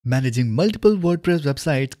Managing multiple WordPress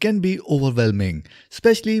websites can be overwhelming,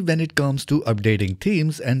 especially when it comes to updating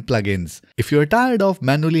themes and plugins. If you're tired of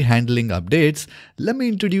manually handling updates, let me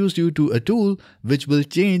introduce you to a tool which will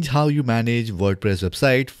change how you manage WordPress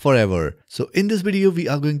website forever. So in this video, we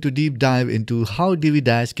are going to deep dive into how Divi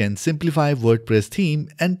Dash can simplify WordPress theme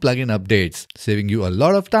and plugin updates, saving you a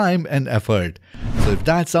lot of time and effort. So if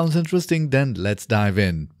that sounds interesting, then let's dive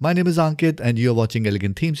in. My name is Ankit and you're watching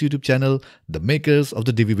Elegant Themes YouTube channel, the makers of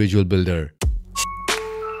the Divi Visual Builder.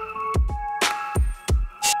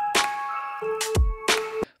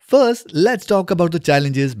 First, let's talk about the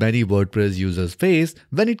challenges many WordPress users face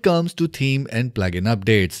when it comes to theme and plugin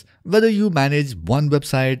updates. Whether you manage one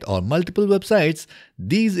website or multiple websites,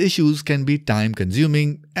 these issues can be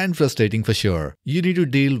time-consuming and frustrating for sure. You need to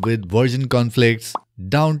deal with version conflicts,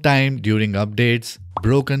 downtime during updates,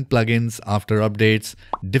 broken plugins after updates,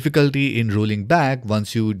 difficulty in rolling back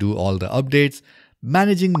once you do all the updates,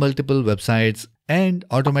 managing multiple websites and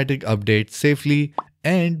automatic updates safely,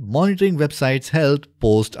 and monitoring websites' health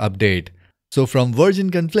post-update. So from version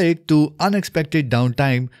conflict to unexpected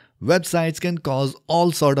downtime, websites can cause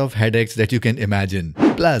all sort of headaches that you can imagine.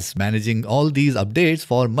 Plus, managing all these updates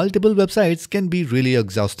for multiple websites can be really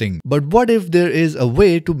exhausting. But what if there is a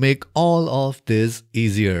way to make all of this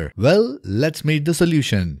easier? Well, let's meet the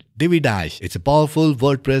solution. Divi Dash. It's a powerful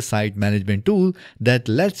WordPress site management tool that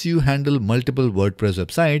lets you handle multiple WordPress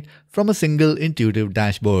websites from a single intuitive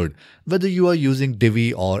dashboard. Whether you are using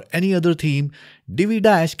Divi or any other theme, Divi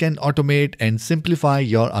Dash can automate and simplify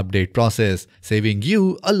your update process, saving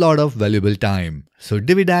you a lot of valuable time. So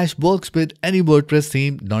Divi Dash works with any WordPress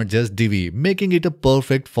theme, not just Divi, making it a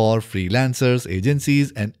perfect for freelancers,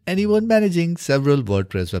 agencies, and anyone managing several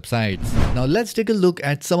WordPress websites. Now let's take a look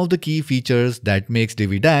at some of the key features that makes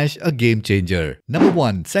Divi Dash a game changer. Number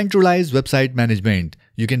 1. Centralized website management.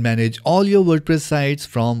 You can manage all your WordPress sites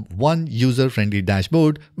from one user-friendly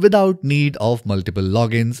dashboard without need of multiple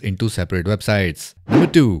logins into separate websites. Number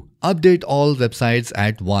 2. Update all websites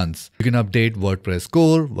at once. You can update WordPress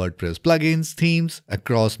core, WordPress plugins, themes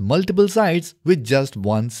across multiple sites with just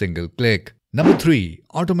one single click. Number 3.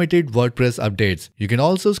 Automated WordPress updates. You can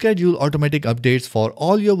also schedule automatic updates for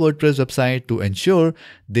all your WordPress website to ensure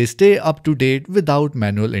they stay up to date without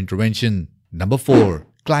manual intervention. Number 4.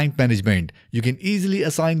 Client management. You can easily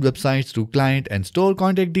assign websites to client and store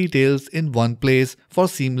contact details in one place for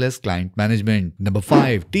seamless client management. Number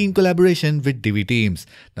 5. Team collaboration with Divi teams.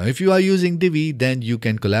 Now if you are using Divi, then you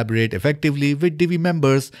can collaborate effectively with Divi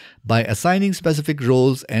members by assigning specific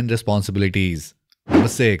roles and responsibilities. Number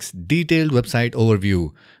 6. Detailed website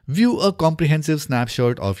overview. View a comprehensive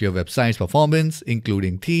snapshot of your website's performance,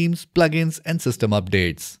 including themes, plugins, and system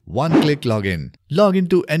updates. One-click login. Log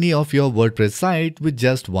into any of your WordPress site with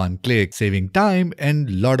just one click, saving time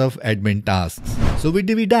and lot of admin tasks. So with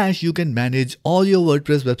Divi Dash, you can manage all your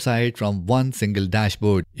WordPress website from one single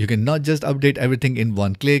dashboard. You can not just update everything in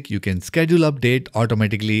one click, you can schedule update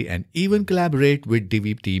automatically and even collaborate with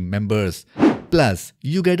Divi team members. Plus,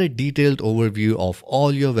 you get a detailed overview of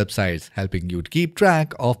all your websites, helping you to keep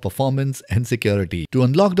track of performance and security. To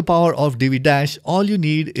unlock the power of Divi Dash, all you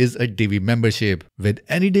need is a Divi membership. With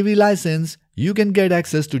any Divi license, you can get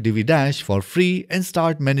access to Divi Dash for free and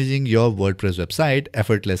start managing your WordPress website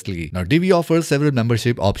effortlessly. Now, Divi offers several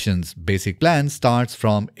membership options. Basic plan starts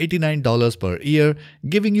from $89 per year,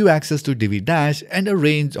 giving you access to Divi Dash and a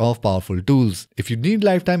range of powerful tools. If you need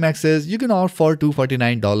lifetime access, you can opt for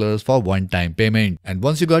 $249 for one-time payment. And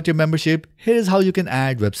once you got your membership, here is how you can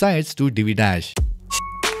add websites to Divi Dash.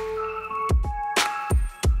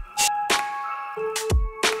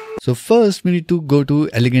 So first we need to go to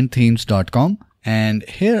elegantthemes.com, and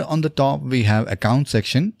here on the top we have account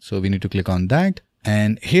section. So we need to click on that,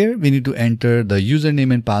 and here we need to enter the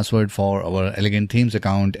username and password for our Elegant Themes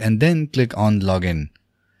account and then click on login.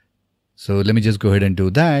 So let me just go ahead and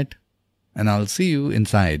do that, and I'll see you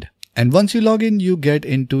inside. And once you log in, you get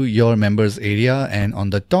into your members area, and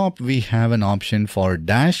on the top we have an option for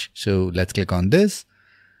Dash. So let's click on this.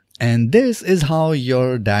 And this is how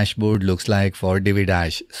your dashboard looks like for Divi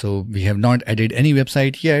Dash. So we have not added any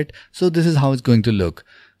website yet. So this is how it's going to look.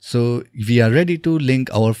 So we are ready to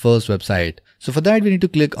link our first website. So for that, we need to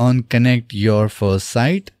click on connect your first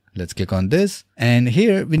site. Let's click on this. And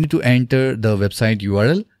here we need to enter the website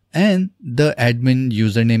URL and the admin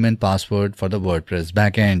username and password for the WordPress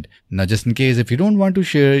backend. Now, just in case if you don't want to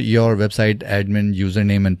share your website admin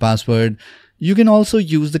username and password, you can also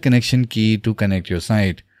use the connection key to connect your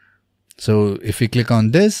site. So if we click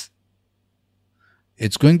on this,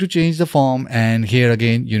 it's going to change the form, and here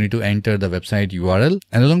again you need to enter the website URL,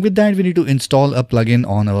 and along with that we need to install a plugin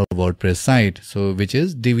on our WordPress site, so which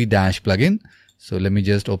is Divi Dash plugin. So let me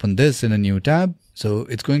just open this in a new tab. So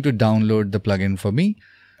it's going to download the plugin for me.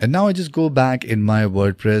 And now I just go back in my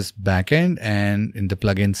WordPress backend, and in the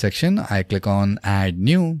plugin section, I click on add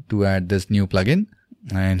new to add this new plugin.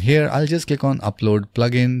 And here I'll just click on upload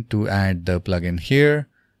plugin to add the plugin here.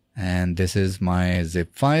 And this is my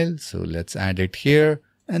zip file. So let's add it here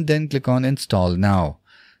and then click on install now.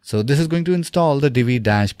 So this is going to install the Divi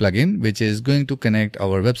Dash plugin, which is going to connect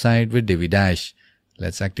our website with Divi Dash.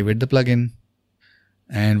 Let's activate the plugin.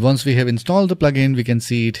 And once we have installed the plugin, we can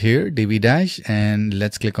see it here, Divi Dash, and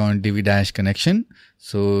let's click on Divi Dash connection.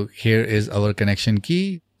 So here is our connection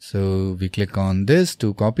key. So we click on this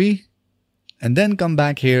to copy and then come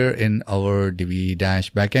back here in our Divi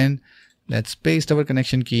Dash backend. Let's paste our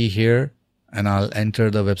connection key here and I'll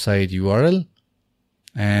enter the website URL.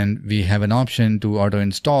 And we have an option to auto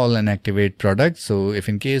install and activate products. So if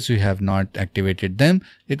in case you have not activated them,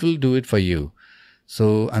 it will do it for you.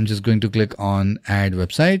 So I'm just going to click on add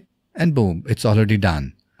website and boom, it's already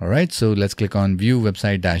done. All right, so let's click on view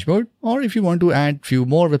website dashboard, or if you want to add few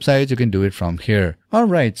more websites, you can do it from here. All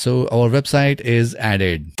right, so our website is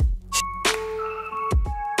added.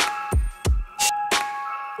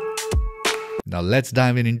 Now let's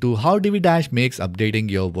dive into how Divi Dash makes updating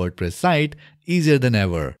your WordPress site easier than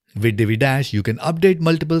ever. With Divi Dash, you can update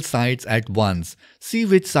multiple sites at once, see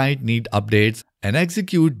which site need updates, and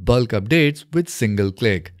execute bulk updates with single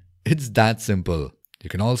click. It's that simple. You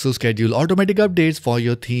can also schedule automatic updates for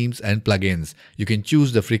your themes and plugins. You can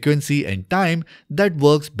choose the frequency and time that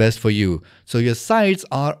works best for you, so your sites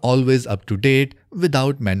are always up to date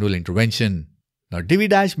without manual intervention. Now, Divi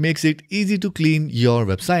Dash makes it easy to clean your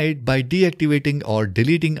website by deactivating or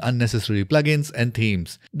deleting unnecessary plugins and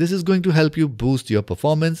themes. This is going to help you boost your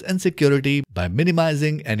performance and security by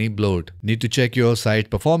minimizing any bloat. Need to check your site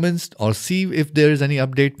performance or see if there is any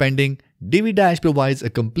update pending? Divi Dash provides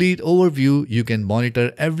a complete overview. You can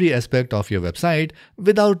monitor every aspect of your website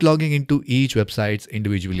without logging into each website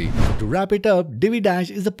individually. To wrap it up, Divi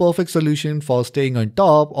Dash is the perfect solution for staying on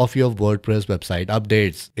top of your WordPress website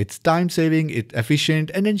updates. It's time-saving, it's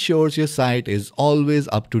efficient, and ensures your site is always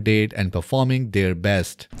up to date and performing their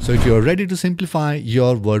best. So if you're ready to simplify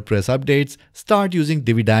your WordPress updates, start using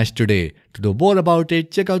Divi Dash today. To know more about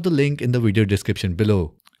it, check out the link in the video description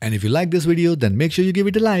below. And if you like this video, then make sure you give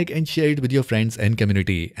it a like and share it with your friends and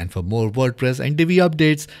community. And for more WordPress and Divi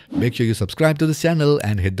updates, make sure you subscribe to this channel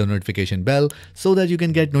and hit the notification bell so that you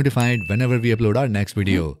can get notified whenever we upload our next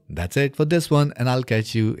video. That's it for this one, and I'll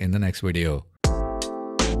catch you in the next video.